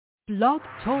Blog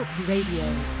Talk Radio.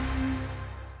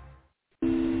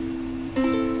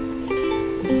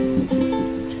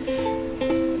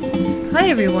 Hi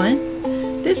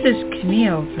everyone, this is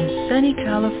Camille from sunny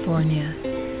California,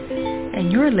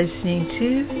 and you're listening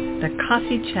to the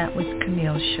Coffee Chat with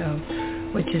Camille show,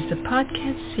 which is a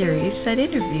podcast series that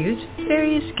interviews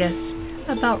various guests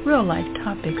about real-life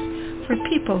topics for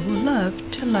people who love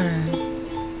to learn.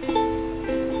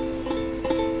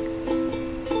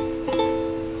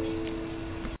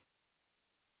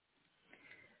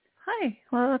 Hi,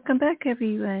 welcome back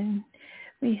everyone.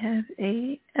 We have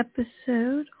a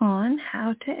episode on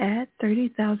how to add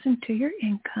 $30,000 to your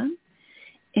income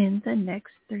in the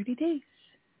next 30 days.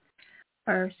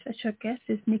 Our special guest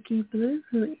is Nikki Blue,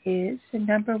 who is the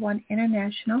 #1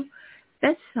 international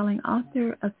best-selling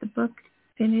author of the book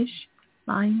Finish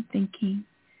Line Thinking: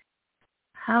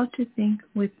 How to Think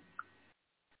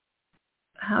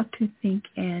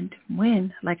and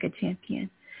Win Like a Champion,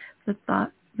 The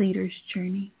Thought Leader's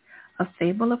Journey, A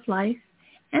Fable of Life,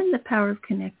 and the Power of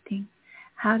Connecting,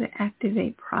 How to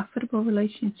Activate Profitable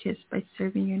Relationships by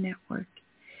Serving Your Network.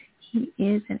 He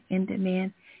is an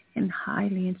in-demand and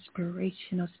highly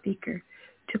inspirational speaker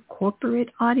to corporate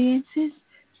audiences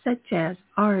such as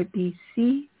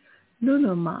RBC,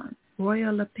 Lululemon,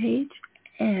 Royal LePage,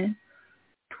 and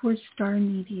Tourstar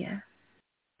Media.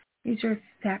 These are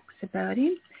facts about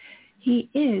him. He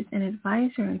is an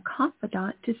advisor and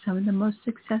confidant to some of the most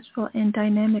successful and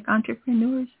dynamic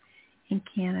entrepreneurs in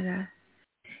Canada.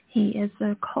 He is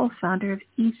the co-founder of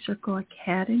eCircle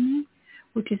Academy,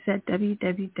 which is at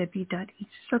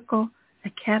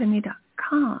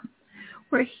www.ecircleacademy.com,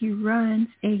 where he runs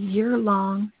a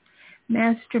year-long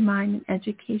mastermind and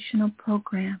educational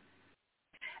program.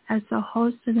 As the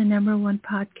host of the #1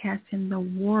 podcast in the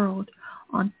world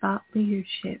on thought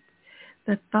leadership,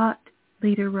 the Thought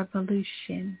Leader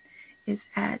Revolution is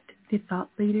at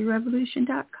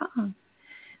thethoughtleaderrevolution.com.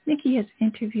 Nikki has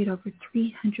interviewed over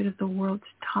 300 of the world's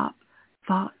top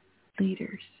thought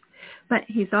leaders. But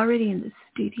he's already in the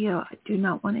studio. I do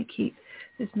not want to keep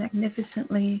this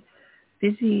magnificently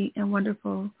busy and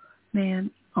wonderful man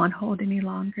on hold any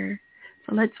longer.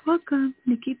 So let's welcome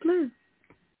Nikki Blue.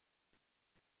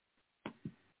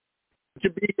 Good to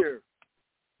be here.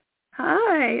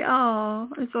 Hi. Oh,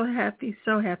 I'm so happy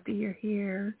you're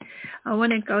here. I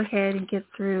want to go ahead and get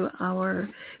through our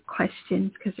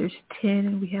questions because there's 10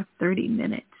 and we have 30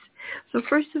 minutes. So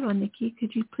first of all, Nikki,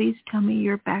 could you please tell me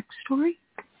your backstory?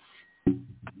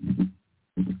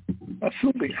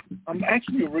 Absolutely. I'm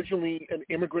actually originally an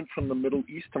immigrant from the Middle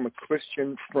East. I'm a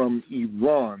Christian from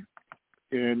Iran.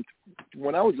 And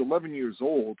when I was 11 years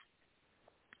old,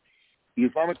 the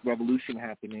Islamic Revolution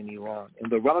happened in Iran, and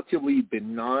the relatively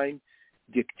benign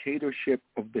dictatorship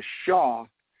of the Shah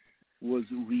was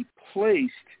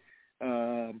replaced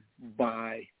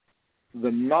by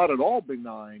the not at all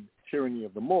benign tyranny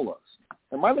of the mullahs.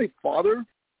 And my late father,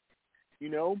 he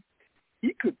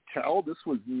could tell this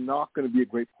was not going to be a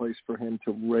great place for him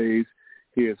to raise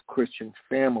his Christian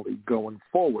family going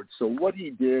forward. So what he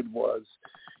did was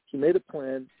he made a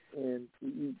plan and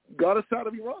he got us out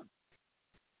of Iran.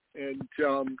 And,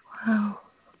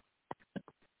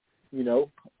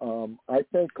 I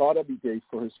thank God every day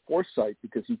for his foresight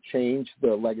because he changed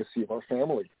the legacy of our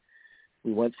family.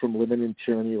 We went from living in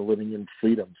tyranny to living in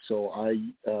freedom. So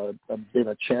I've been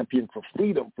a champion for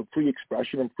freedom, for free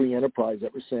expression and free enterprise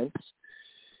ever since.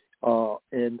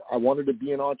 And I wanted to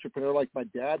be an entrepreneur like my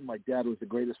dad. My dad was the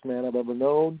greatest man I've ever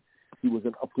known. He was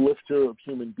an uplifter of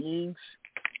human beings.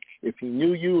 If he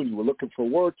knew you and you were looking for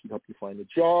work, he'd help you find a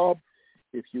job.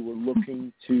 If you were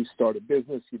looking to start a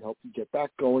business, he'd help you get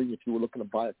that going. If you were looking to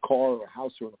buy a car or a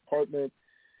house or an apartment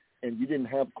and you didn't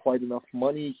have quite enough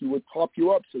money, he would top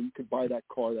you up so you could buy that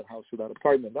car, that house, or that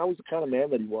apartment. That was the kind of man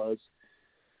that he was.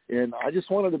 And I just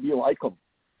wanted to be like him.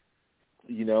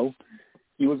 He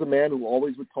was a man who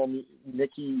always would tell me,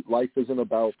 Nikki, life isn't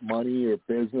about money or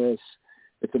business.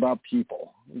 It's about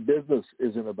people. Business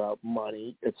isn't about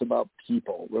money. It's about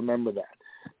people. Remember that.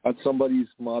 That's somebody's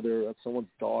mother. That's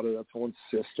someone's daughter. That's someone's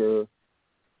sister,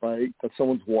 right? That's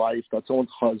someone's wife. That's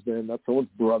someone's husband. That's someone's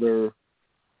brother,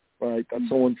 right? That's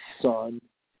someone's son,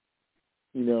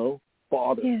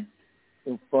 father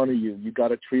in front of you. You got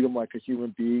to treat them like a human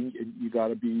being, and you got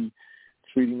to be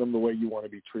treating them the way you want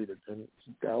to be treated. And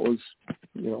that was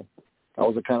the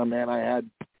kind of man I had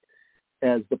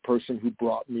as the person who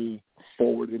brought me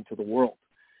forward into the world.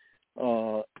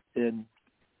 And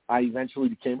I eventually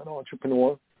became an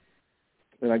entrepreneur,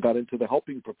 and I got into the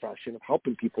helping profession of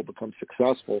helping people become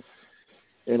successful.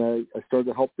 And I started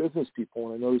to help business people,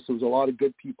 and I noticed there was a lot of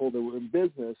good people that were in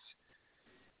business,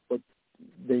 but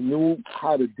they knew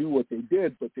how to do what they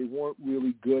did, but they weren't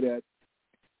really good at,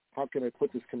 how can I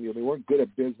put this, Camille? They weren't good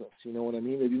at business. You know what I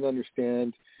mean? They didn't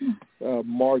understand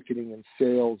marketing and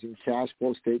sales and cash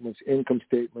flow statements, income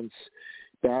statements,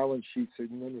 balance sheets. They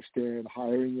didn't understand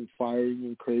hiring and firing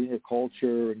and creating a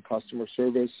culture and customer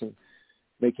service and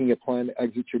making a plan to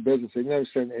exit your business. They didn't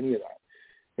understand any of that.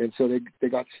 And so they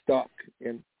got stuck.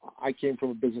 And I came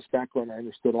from a business background. I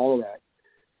understood all of that.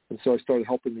 And so I started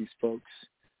helping these folks.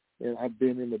 And I've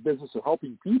been in the business of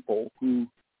helping people who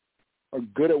are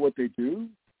good at what they do,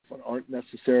 but aren't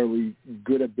necessarily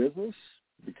good at business,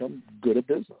 become good at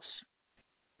business.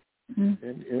 Mm-hmm.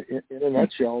 And in a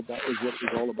nutshell, that was what it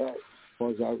was all about, as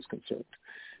far as I was concerned,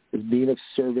 is being of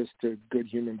service to good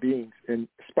human beings. And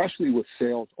especially with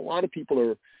sales, a lot of people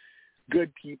are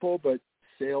good people, but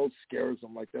sales scares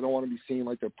them. Like, they don't want to be seen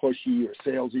like they're pushy or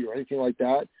salesy or anything like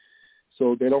that.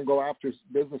 So they don't go after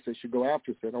business they should go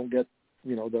after. So they don't get,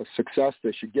 the success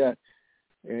they should get.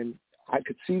 And I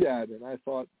could see that, and I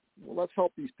thought, well, let's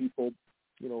help these people,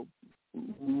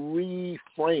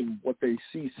 reframe what they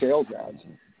see sales as,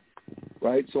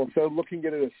 right? So instead of looking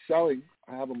at it as selling,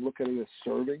 I have them look at it as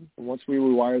serving. And once we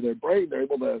rewire their brain, they're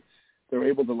able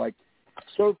to like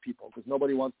serve people, because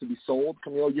nobody wants to be sold.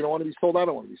 Camille, you don't want to be sold. I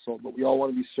don't want to be sold, but we all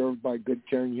want to be served by a good,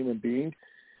 caring human being.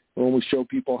 And when we show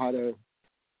people how to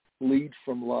lead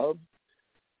from love,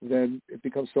 then it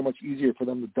becomes so much easier for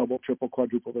them to double, triple,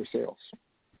 quadruple their sales.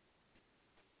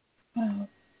 Wow.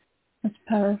 That's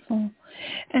powerful.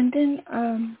 And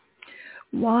then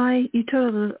why, you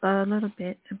told a little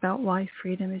bit about why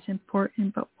freedom is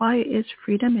important, but why is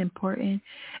freedom important,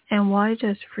 and why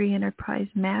does free enterprise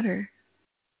matter?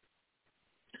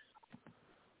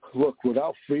 Look,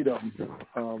 without freedom,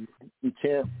 you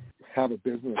can't have a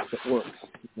business that works,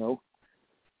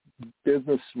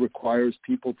 Business requires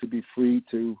people to be free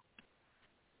to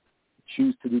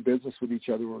choose to do business with each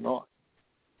other or not.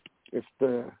 If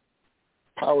the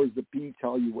powers that be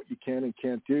tell you what you can and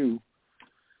can't do,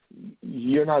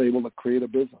 you're not able to create a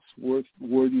business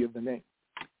worthy of the name.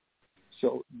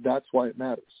 So that's why it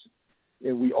matters.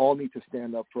 And we all need to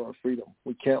stand up for our freedom.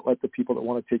 We can't let the people that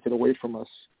want to take it away from us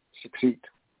succeed.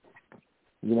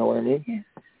 You know what I mean? Yes.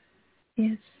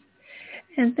 Yes.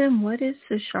 And then what is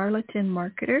the charlatan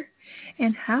marketer,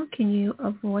 and how can you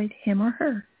avoid him or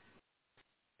her?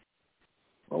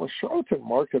 Well, a charlatan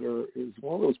marketer is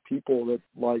one of those people that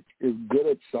is good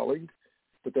at selling,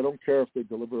 but they don't care if they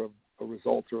deliver a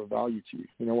result or a value to you.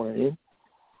 You know what I mean?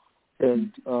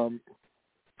 And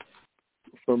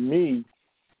for me,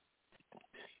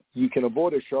 you can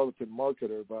avoid a charlatan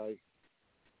marketer by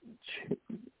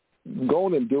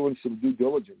going and doing some due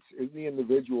diligence. Is the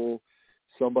individual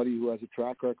somebody who has a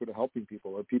track record of helping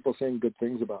people? Are people saying good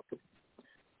things about them?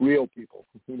 Real people,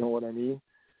 you know what I mean?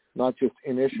 Not just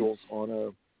initials on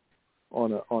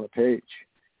a page.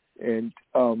 And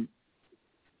in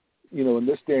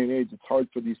this day and age, it's hard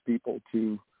for these people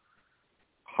to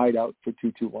hide out for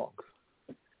too long.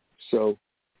 So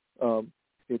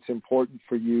it's important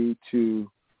for you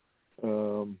to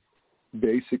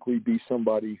basically be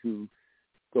somebody who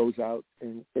goes out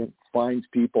and finds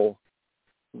people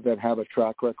that have a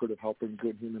track record of helping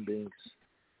good human beings.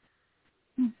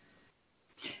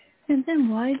 And then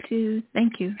why do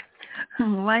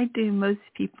most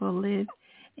people live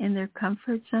in their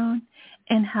comfort zone,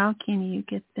 and how can you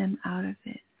get them out of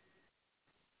it?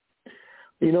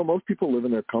 Most people live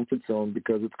in their comfort zone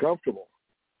because it's comfortable.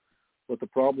 But the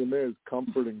problem is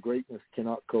comfort and greatness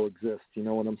cannot coexist. You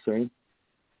know what I'm saying?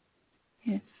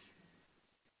 Yes.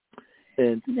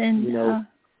 And then,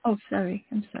 I'm sorry.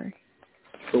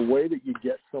 The way that you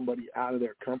get somebody out of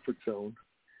their comfort zone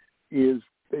is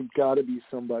they've got to be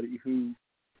somebody who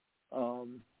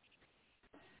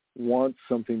wants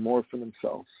something more for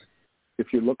themselves.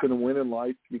 If you're looking to win in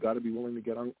life, you got to be willing to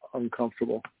get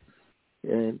uncomfortable.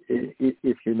 And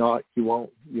if you're not, you won't.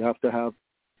 You have to have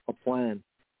a plan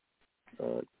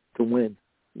to win.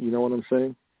 You know what I'm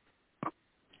saying?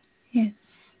 Yes.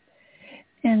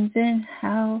 And then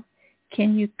how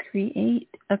can you create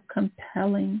a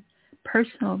compelling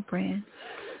personal brand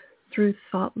through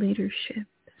thought leadership?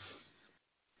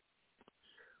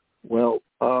 Well,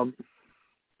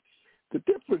 the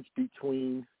difference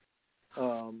between,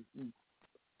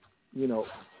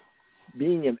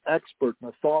 being an expert and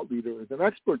a thought leader is an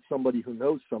expert somebody who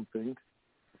knows something,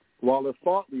 while a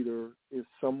thought leader is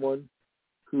someone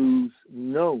who's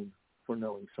known for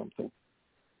knowing something.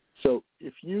 So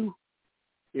if you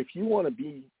want to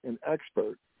be an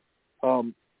expert,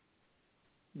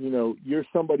 you're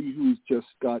somebody who's just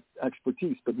got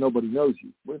expertise, but nobody knows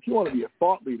you. But if you want to be a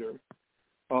thought leader,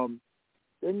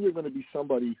 then you're going to be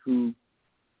somebody who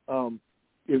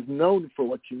is known for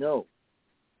what you know.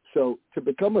 So to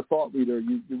become a thought leader,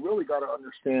 you really got to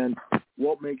understand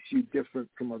what makes you different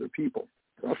from other people.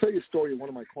 I'll tell you a story of one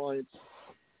of my clients.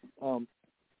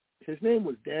 His name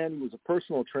was Dan. He was a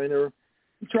personal trainer.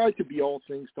 He tried to be all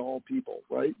things to all people,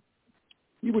 right?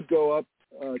 He would go up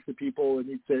to people and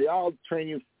he'd say, I'll train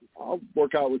you, I'll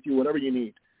work out with you, whatever you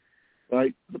need,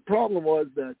 right? The problem was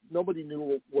that nobody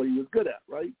knew what he was good at,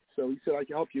 right? So he said, I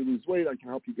can help you lose weight. I can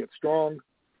help you get strong.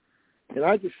 And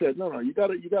I just said, no, you got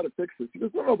to fix this. He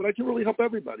goes, no, but I can really help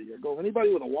everybody. I go,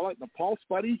 anybody with a wallet and a pulse,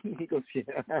 buddy? He goes,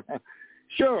 yeah,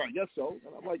 sure, I guess so.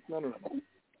 And I'm like, no.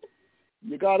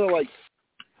 You got to, like,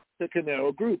 pick a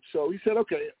narrow group. So he said,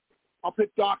 okay, I'll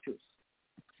pick doctors.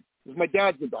 Because my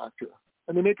dad's a doctor,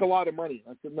 and they make a lot of money.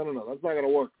 I said, no, that's not going to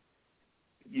work.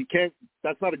 You can't,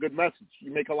 that's not a good message.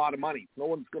 You make a lot of money. No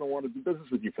one's going to want to do business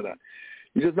with you for that.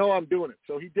 He said, no, I'm doing it.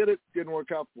 So he did it, didn't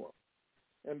work out for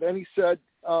him. And then he said,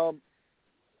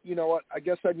 you know what, I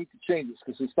guess I need to change this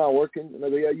because it's not working. And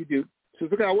I go, yeah, you do. He says,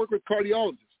 okay, I work with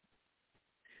cardiologists.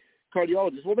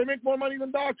 Well, they make more money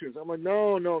than doctors. I'm like,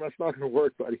 no, that's not going to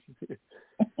work, buddy.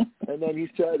 And then he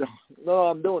said, no,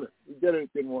 I'm doing it. He did it.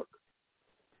 It didn't work.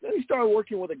 Then he started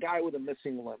working with a guy with a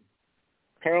missing limb,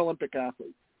 Paralympic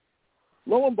athlete.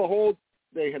 Lo and behold,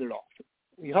 they hit it off.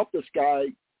 He helped this guy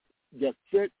get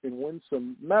fit and win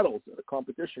some medals at a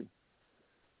competition.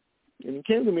 And he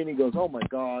came to me and he goes, oh, my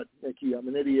God, Nikki, I'm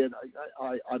an idiot.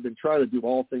 I've been trying to do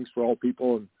all things for all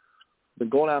people and been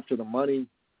going after the money.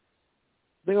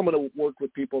 I think I'm going to work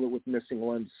with people with missing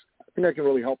limbs. I think I can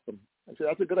really help them. I said,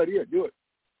 that's a good idea. Do it.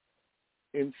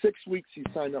 In 6 weeks, he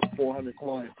signed up 400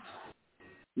 clients.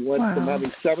 He went from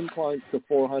having 7 clients to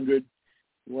 400.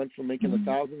 He went from making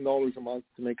 $1,000 a month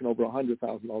to making over $100,000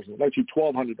 a month. Actually,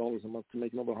 $1,200 a month to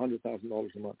making over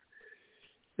 $100,000 a month.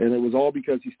 And it was all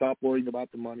because he stopped worrying about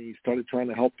the money. He started trying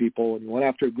to help people and went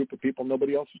after a group of people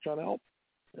nobody else was trying to help.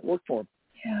 It worked for him.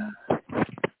 Yeah.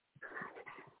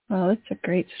 Well, that's a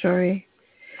great story.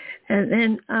 And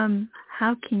then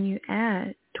how can you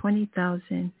add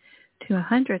 $20,000 to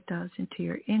 $100,000 to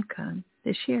your income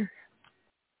this year?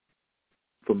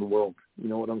 From the world. You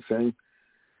know what I'm saying?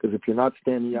 Because if you're not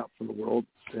standing out from the world,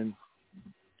 then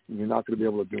you're not going to be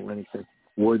able to do anything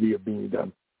worthy of being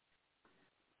done.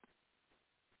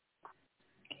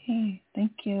 Okay,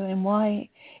 thank you. And why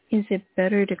is it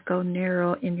better to go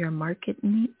narrow in your market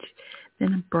niche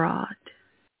than broad?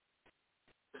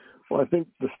 Well, I think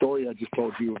the story I just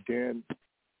told you of Dan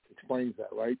explains that,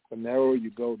 right? The narrower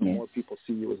you go, the more people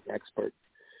see you as an expert.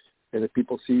 And if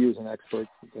people see you as an expert,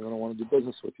 they're going to want to do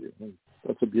business with you. And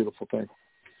that's a beautiful thing.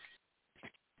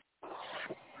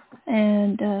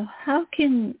 And how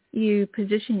can you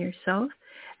position yourself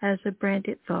as a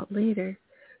branded thought leader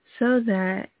so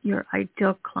that your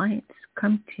ideal clients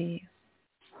come to you?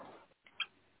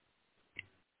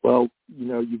 Well, you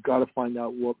know, you've got to find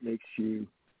out what makes you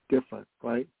different,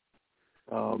 right?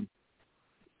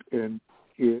 And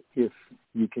if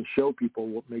you can show people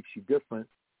what makes you different,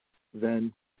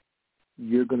 then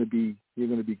you're going to be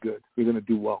good. You're going to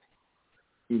do well,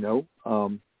 you know.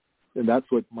 And that's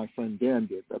what my friend Dan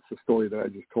did. That's the story that I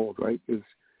just told, right? Is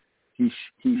he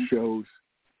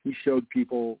showed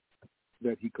people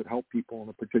that he could help people in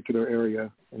a particular area,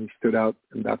 and he stood out,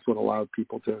 and that's what allowed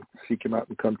people to seek him out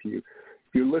and come to you.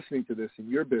 If you're listening to this in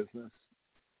your business,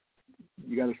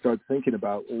 you got to start thinking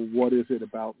about, well, what is it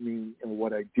about me and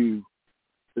what I do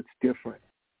that's different?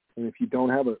 And if you don't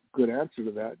have a good answer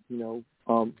to that, you know,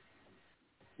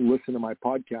 listen to my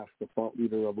podcast, The Thought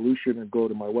Leader Revolution, and go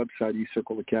to my website,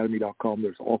 eCircleAcademy.com.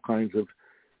 There's all kinds of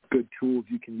good tools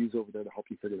you can use over there to help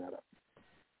you figure that out.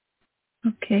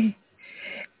 Okay.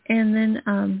 And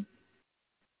then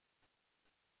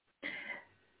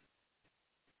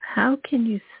how can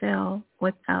you sell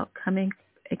without coming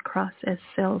across as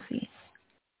salesy?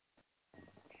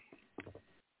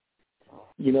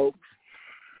 You know,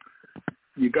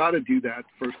 you got to do that,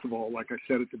 first of all, like I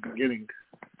said at the beginning,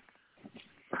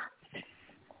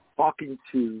 talking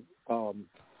to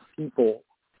people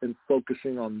and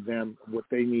focusing on them, what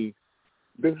they need.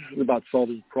 Business is about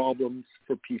solving problems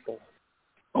for people.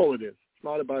 All it is. It's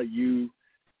not about you.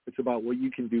 It's about what you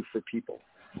can do for people.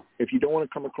 If you don't want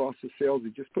to come across as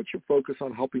salesy, just put your focus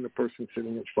on helping the person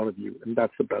sitting in front of you, and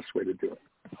that's the best way to do it.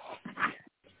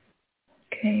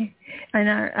 Okay. And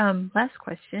our last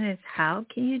question is, how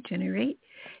can you generate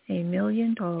 $1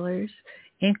 million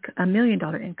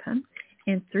income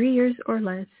in 3 years or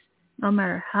less, no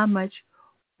matter how much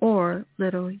or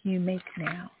little you make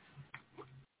now?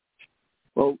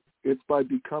 Well, it's by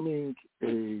becoming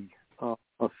a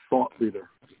thought leader,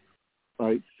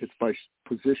 right? It's by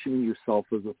positioning yourself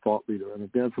as a thought leader. And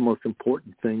again, that's the most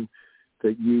important thing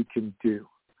that you can do.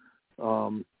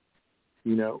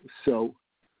 So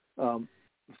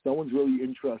if someone's really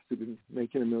interested in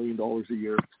making $1 million a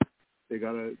year, they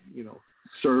got to,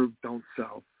 serve, don't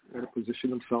sell. They got to position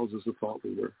themselves as a thought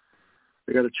leader.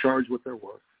 They got to charge what they're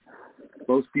worth.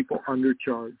 Most people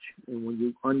undercharge, and when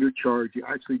you undercharge, you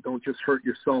actually don't just hurt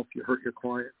yourself, you hurt your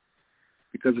client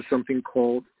because of something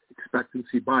called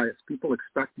expectancy bias. People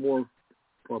expect more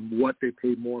from what they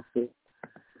pay more for.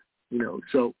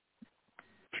 So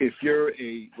if you're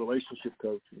a relationship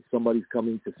coach and somebody's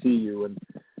coming to see you and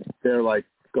they're like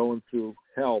going through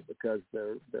hell because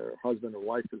their husband or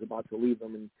wife is about to leave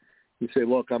them, and you say,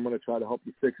 look, I'm going to try to help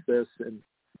you fix this, and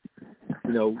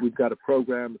we've got a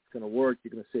program that's going to work.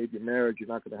 You're going to save your marriage. You're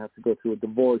not going to have to go through a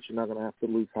divorce. You're not going to have to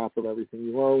lose half of everything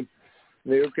you own.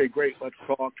 And they, okay, great, let's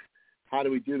talk. How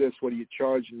do we do this? What do you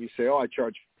charge? And you say, I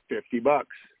charge $50. Well,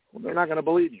 they're not going to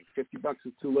believe you. $50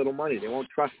 is too little money. They won't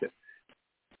trust it.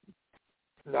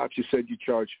 Now, if you said you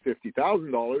charge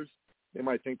 $50,000, they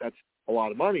might think that's a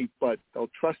lot of money, but they'll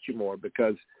trust you more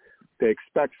because they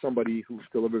expect somebody who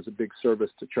delivers a big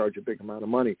service to charge a big amount of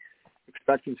money.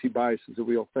 Expectancy bias is a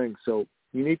real thing. So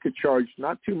you need to charge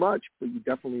not too much, but you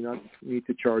definitely need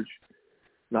to charge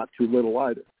not too little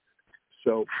either.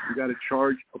 So you got to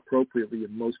charge appropriately,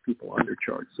 and most people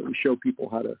undercharge. So we show people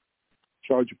how to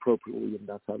charge appropriately, and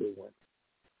that's how they win.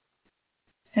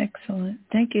 Excellent.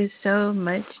 Thank you so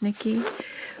much, Nikki.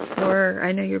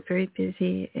 I know you're very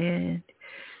busy, and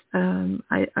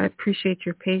I appreciate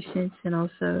your patience and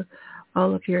also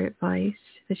all of your advice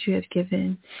that you have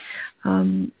given.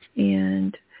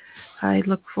 And I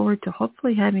look forward to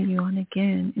hopefully having you on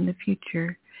again in the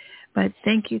future. But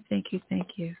thank you.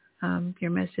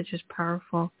 Your message is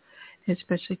powerful,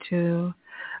 especially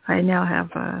I now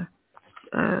have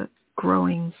a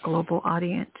growing global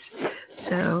audience.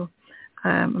 So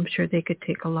I'm sure they could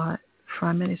take a lot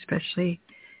from it, especially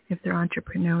if they're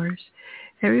entrepreneurs.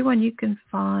 Everyone, you can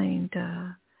find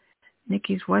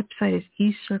Nikki's website is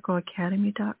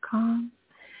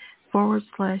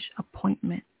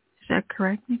ecircleacademy.com/appointment. Is that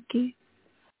correct, Nikki?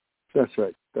 That's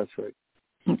right.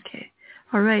 Okay.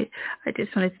 All right. I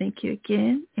just want to thank you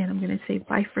again, and I'm going to say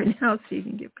bye for now so you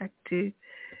can get back to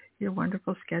your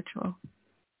wonderful schedule.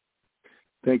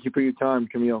 Thank you for your time,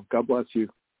 Camille. God bless you.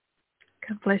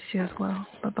 God bless you as well.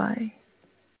 Bye-bye.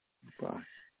 Bye.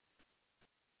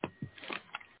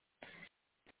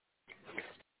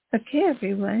 Okay,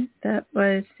 everyone. That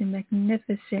was the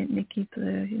magnificent Nikki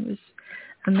Blue. It was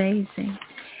amazing.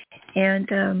 And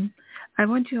I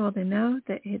want you all to know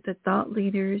that the thought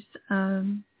leaders,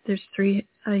 he's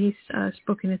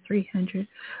spoken to 300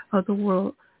 of the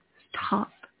world's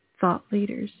top thought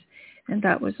leaders. And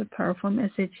that was a powerful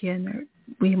message. And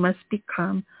we must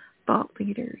become thought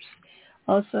leaders.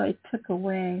 Also, I took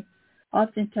away,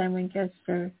 oftentimes when guests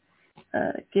are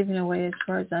giving away, as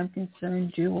far as I'm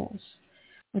concerned, jewels,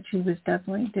 which he was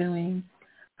definitely doing.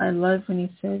 I love when he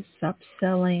says stop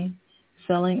selling.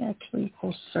 Selling actually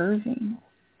equals serving.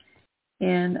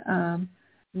 And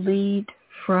lead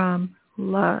from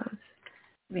love.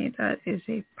 I mean, that is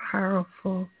a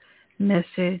powerful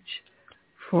message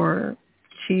for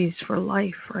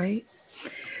life, right?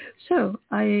 So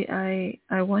I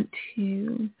want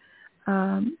to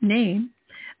name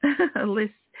the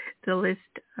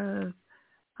list of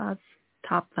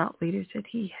top thought leaders that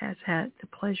he has had the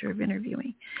pleasure of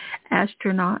interviewing.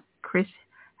 Astronaut Chris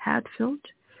Hadfield,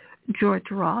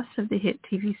 George Ross of the hit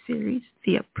TV series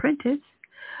The Apprentice,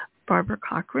 Barbara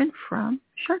Corcoran from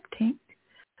Shark Tank,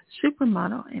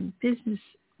 supermodel and business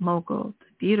mogul, the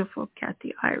beautiful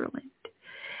Kathy Ireland,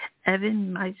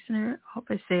 Evan Meisner, I hope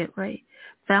I say it right,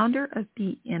 founder of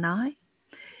BNI,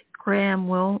 Graham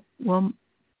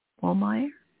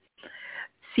Woolmeyer,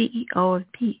 CEO of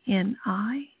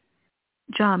BNI,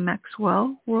 John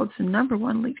Maxwell, world's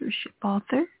 #1 leadership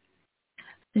author,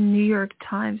 the New York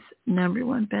Times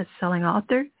 #1 best-selling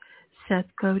author,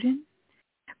 Seth Godin,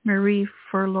 Marie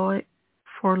Forleo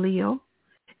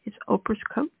is Oprah's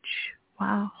coach.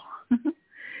 Wow.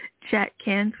 Jack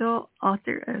Canfield,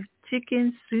 author of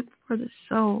Chicken Soup for the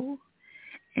Soul,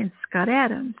 and Scott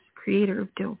Adams, creator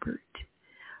of Dilbert.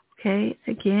 Okay,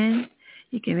 again,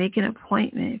 you can make an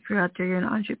appointment if you're out there, you're an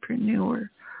entrepreneur,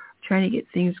 trying to get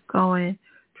things going,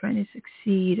 trying to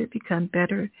succeed or become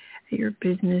better at your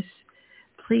business.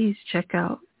 Please check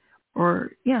out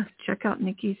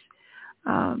Nikki's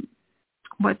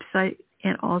website,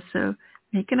 and also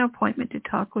make an appointment to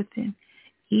talk with him.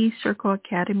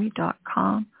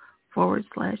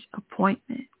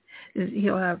 ecircleacademy.com/appointment.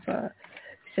 He'll have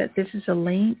said this is a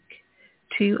link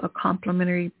to a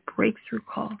complimentary breakthrough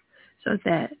call so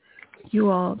that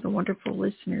you all, the wonderful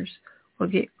listeners, will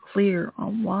get clear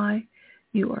on why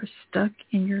you are stuck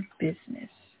in your business.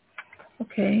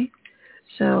 Okay?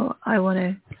 So I want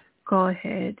to go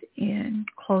ahead and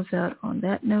close out on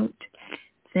that note.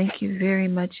 Thank you very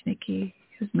much, Nikki.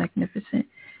 It was magnificent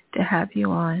to have you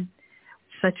on.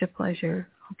 Such a pleasure.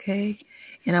 Okay?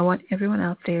 And I want everyone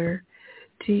out there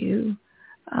to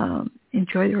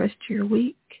enjoy the rest of your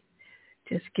week.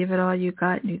 Just give it all you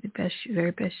got and do the best,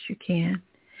 very best you can.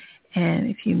 And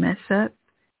if you mess up,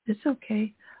 it's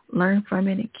okay. Learn from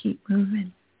it and keep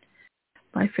moving.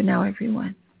 Bye for now,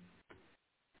 everyone.